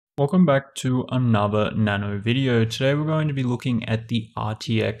Welcome back to another Nano video. Today we're going to be looking at the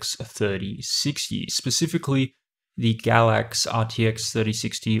RTX 3060, specifically the GALAX RTX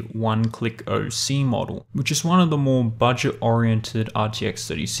 3060 one-click OC model, which is one of the more budget-oriented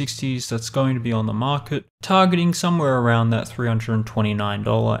RTX 3060s that's going to be on the market, targeting somewhere around that $329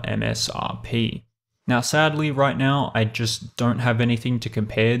 MSRP. Now sadly, right now, I just don't have anything to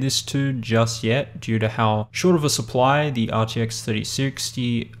compare this to just yet due to how short of a supply the RTX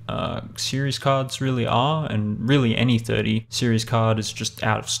 3060 series cards really are, and really any 30 series card is just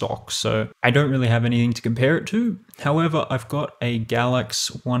out of stock, so I don't really have anything to compare it to. However, I've got a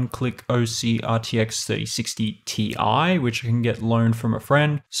GALAX one-click OC RTX 3060 Ti, which I can get loaned from a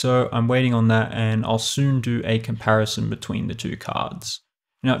friend, so I'm waiting on that and I'll soon do a comparison between the two cards.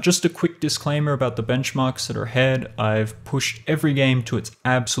 Now, just a quick disclaimer about the benchmarks that are ahead. I've pushed every game to its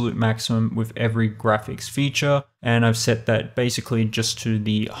absolute maximum with every graphics feature, and I've set that basically just to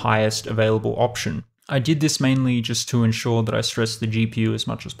the highest available option. I did this mainly just to ensure that I stress the GPU as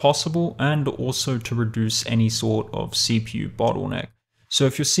much as possible, and also to reduce any sort of CPU bottleneck. So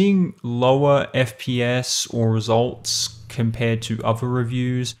if you're seeing lower FPS or results compared to other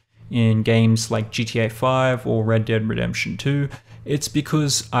reviews in games like GTA 5 or Red Dead Redemption 2, it's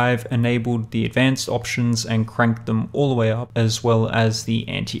because I've enabled the advanced options and cranked them all the way up, as well as the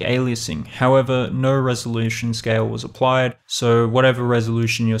anti-aliasing. However, no resolution scale was applied, so whatever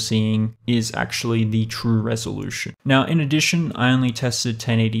resolution you're seeing is actually the true resolution. Now, in addition, I only tested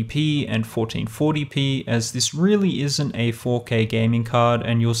 1080p and 1440p, as this really isn't a 4K gaming card,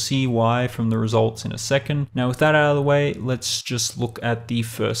 and you'll see why from the results in a second. Now, with that out of the way, let's just look at the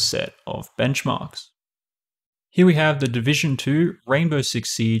first set of benchmarks. Here we have the Division 2, Rainbow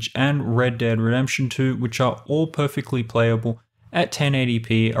Six Siege, and Red Dead Redemption 2, which are all perfectly playable at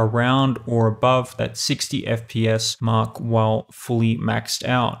 1080p around or above that 60 FPS mark while fully maxed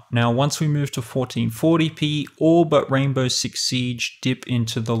out. Now, once we move to 1440p, all but Rainbow Six Siege dip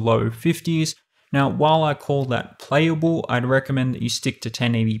into the low 50s. Now, while I call that playable, I'd recommend that you stick to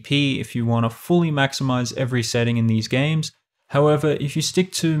 1080p if you want to fully maximize every setting in these games. However, if you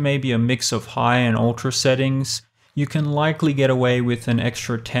stick to maybe a mix of high and ultra settings, you can likely get away with an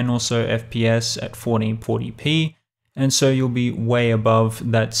extra 10 or so FPS at 1440p, and so you'll be way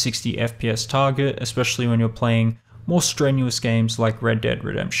above that 60 FPS target, especially when you're playing more strenuous games like Red Dead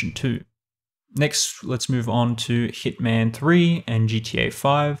Redemption 2. Next, let's move on to Hitman 3 and GTA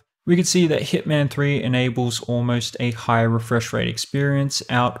 5. We can see that Hitman 3 enables almost a high refresh rate experience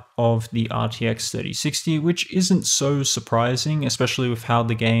out of the RTX 3060, which isn't so surprising, especially with how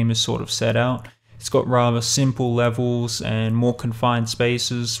the game is sort of set out. It's got rather simple levels and more confined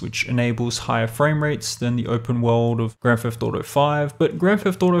spaces, which enables higher frame rates than the open world of Grand Theft Auto 5, but Grand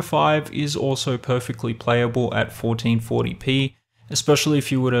Theft Auto 5 is also perfectly playable at 1440p, especially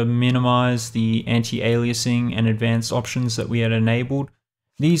if you were to minimize the anti-aliasing and advanced options that we had enabled.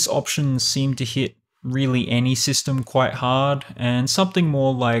 These options seem to hit really any system quite hard, and something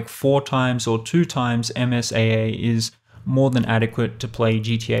more like 4 times or 2 times MSAA is more than adequate to play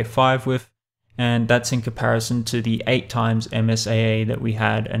GTA 5 with, and that's in comparison to the 8 times MSAA that we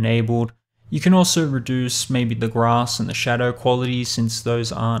had enabled. You can also reduce maybe the grass and the shadow quality, since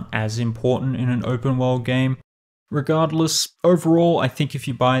those aren't as important in an open world game. Regardless, overall, I think if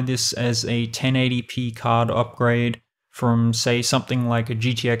you buy this as a 1080p card upgrade from, say, something like a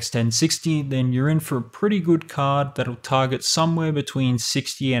GTX 1060, then you're in for a pretty good card that'll target somewhere between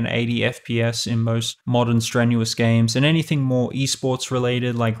 60 and 80 FPS in most modern strenuous games, and anything more esports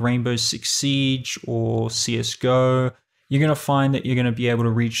related like Rainbow Six Siege or CSGO, you're going to find that you're going to be able to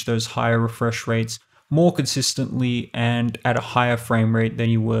reach those higher refresh rates more consistently and at a higher frame rate than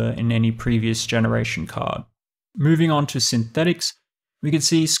you were in any previous generation card. Moving on to synthetics, we can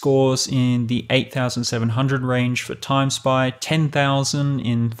see scores in the 8,700 range for Time Spy, 10,000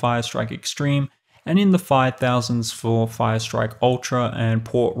 in Firestrike Extreme, and in the 5,000s for Firestrike Ultra and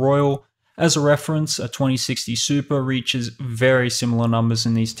Port Royal. As a reference, a 2060 Super reaches very similar numbers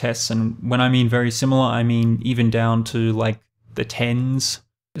in these tests, and when I mean very similar, I mean even down to like the 10s.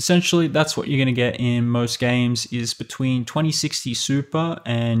 Essentially, that's what you're going to get in most games, is between 2060 Super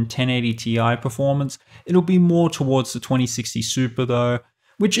and 1080 Ti performance. It'll be more towards the 2060 Super though,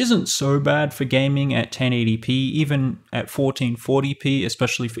 which isn't so bad for gaming at 1080p, even at 1440p,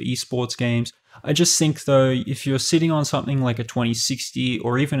 especially for esports games. I just think though, if you're sitting on something like a 2060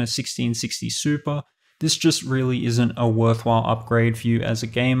 or even a 1660 Super, this just really isn't a worthwhile upgrade for you as a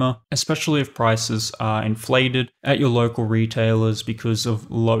gamer, especially if prices are inflated at your local retailers because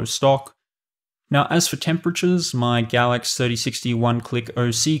of low stock. Now, as for temperatures, my GALAX 3060 one-click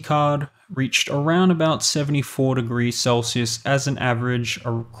OC card reached around about 74 degrees Celsius as an average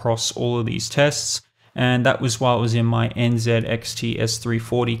across all of these tests, and that was while it was in my NZXT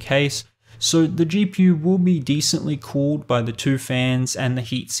S340 case. So the GPU will be decently cooled by the two fans and the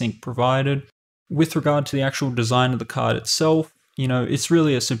heatsink provided. With regard to the actual design of the card itself, it's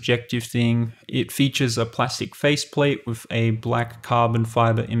really a subjective thing. It features a plastic faceplate with a black carbon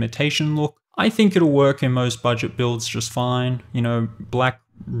fiber imitation look. I think it'll work in most budget builds just fine. Black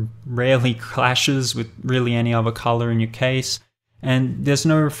rarely clashes with really any other color in your case. And there's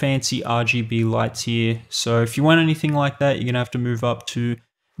no fancy RGB lights here. So if you want anything like that, you're gonna have to move up to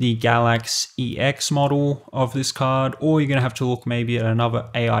the GALAX EX model of this card, or you're gonna have to look maybe at another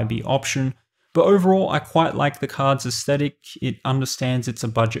AIB option. But overall, I quite like the card's aesthetic. It understands it's a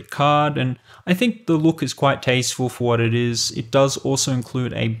budget card, and I think the look is quite tasteful for what it is. It does also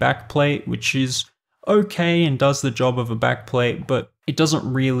include a backplate, which is okay and does the job of a backplate, but it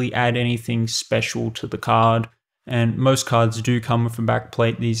doesn't really add anything special to the card. And most cards do come with a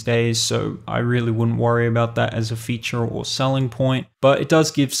backplate these days, so I really wouldn't worry about that as a feature or selling point. But it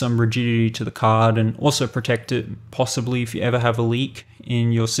does give some rigidity to the card and also protect it possibly if you ever have a leak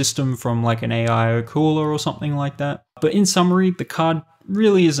in your system from like an AIO cooler or something like that. But in summary, the card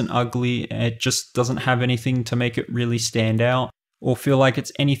really isn't ugly. It just doesn't have anything to make it really stand out or feel like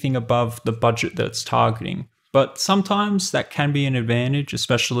it's anything above the budget that it's targeting. But sometimes that can be an advantage,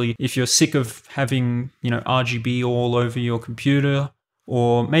 especially if you're sick of having, RGB all over your computer,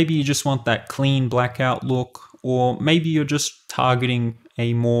 or maybe you just want that clean blackout look, or maybe you're just targeting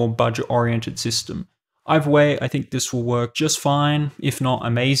a more budget-oriented system. Either way, I think this will work just fine, if not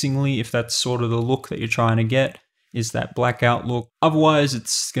amazingly, if that's sort of the look that you're trying to get, is that blackout look. Otherwise,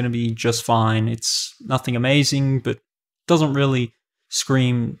 it's going to be just fine. It's nothing amazing, but doesn't really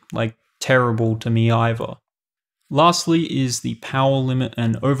scream like terrible to me either. Lastly is the power limit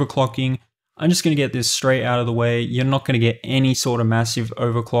and overclocking. I'm just going to get this straight out of the way. You're not going to get any sort of massive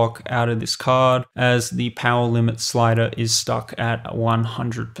overclock out of this card, as the power limit slider is stuck at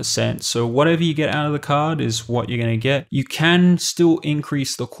 100%. So whatever you get out of the card is what you're going to get. You can still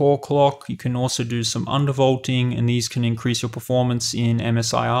increase the core clock. You can also do some undervolting, and these can increase your performance in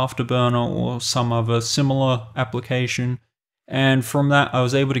MSI Afterburner or some other similar application. And from that, I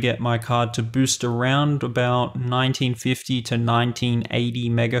was able to get my card to boost around about 1950 to 1980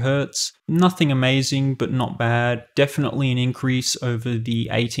 megahertz. Nothing amazing, but not bad. Definitely an increase over the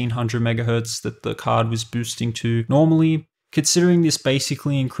 1800 megahertz that the card was boosting to normally. Considering this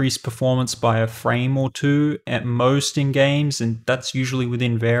basically increased performance by a frame or two at most in games, and that's usually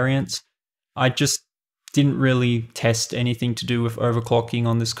within variants, I just didn't really test anything to do with overclocking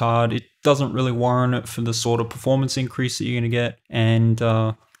on this card. It doesn't really warrant it for the sort of performance increase that you're going to get.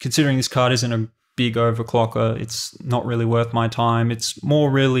 And considering this card isn't a big overclocker, it's not really worth my time. It's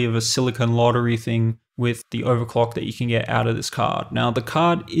more really of a silicon lottery thing with the overclock that you can get out of this card. Now, the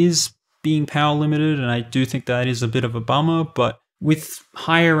card is being power limited, and I do think that is a bit of a bummer, but with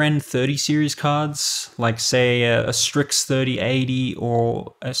higher end 30 series cards, like say a Strix 3080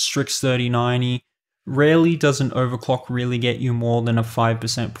 or a Strix 3090, rarely does an overclock really get you more than a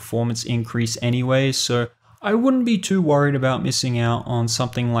 5% performance increase anyway, so I wouldn't be too worried about missing out on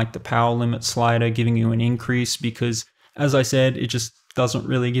something like the power limit slider giving you an increase, because as I said, it just doesn't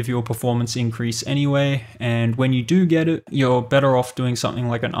really give you a performance increase anyway, and when you do get it, you're better off doing something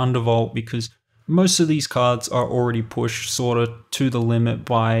like an undervolt, because most of these cards are already pushed sort of to the limit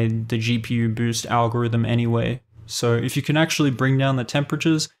by the GPU boost algorithm anyway. So if you can actually bring down the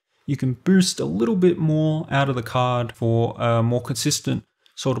temperatures, you can boost a little bit more out of the card for a more consistent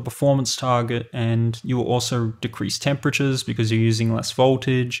sort of performance target, and you will also decrease temperatures because you're using less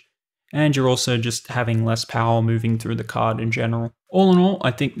voltage, and you're also just having less power moving through the card in general. All in all,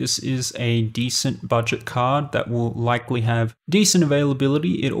 I think this is a decent budget card that will likely have decent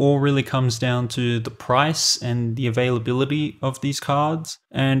availability. It all really comes down to the price and the availability of these cards,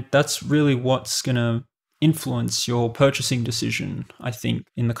 and that's really what's gonna influence your purchasing decision, I think,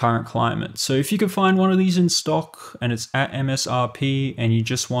 in the current climate. So if you can find one of these in stock and it's at MSRP and you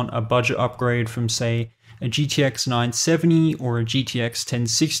just want a budget upgrade from, say, a GTX 970 or a GTX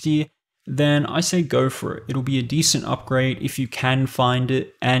 1060, then I say go for it. It'll be a decent upgrade if you can find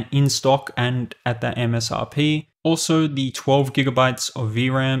it and in stock and at that MSRP. Also, the 12 gigabytes of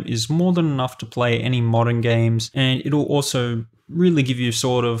VRAM is more than enough to play any modern games, and it'll also really give you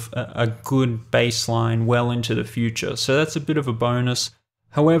sort of a good baseline well into the future. So that's a bit of a bonus.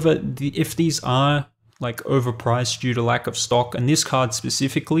 However, if these are like overpriced due to lack of stock, and this card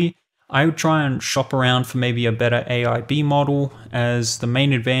specifically, I would try and shop around for maybe a better AIB model, as the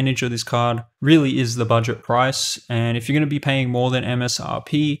main advantage of this card really is the budget price. And if you're going to be paying more than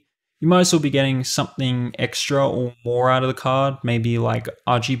MSRP, you might as well be getting something extra or more out of the card, maybe like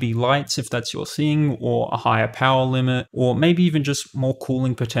RGB lights if that's your thing, or a higher power limit, or maybe even just more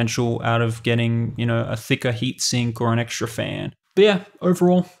cooling potential out of getting, a thicker heatsink or an extra fan. But yeah,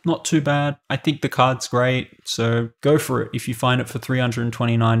 overall, not too bad. I think the card's great, so go for it if you find it for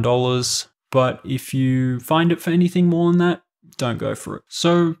 $329. But if you find it for anything more than that, don't go for it.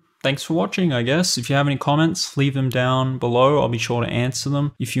 So thanks for watching, I guess. If you have any comments, leave them down below. I'll be sure to answer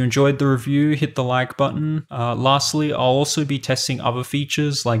them. If you enjoyed the review, hit the like button. Lastly, I'll also be testing other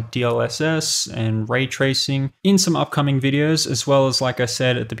features like DLSS and ray tracing in some upcoming videos, as well as, like I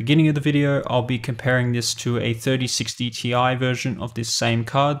said at the beginning of the video, I'll be comparing this to a 3060 Ti version of this same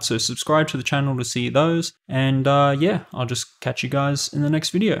card. So subscribe to the channel to see those. And yeah, I'll just catch you guys in the next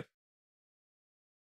video.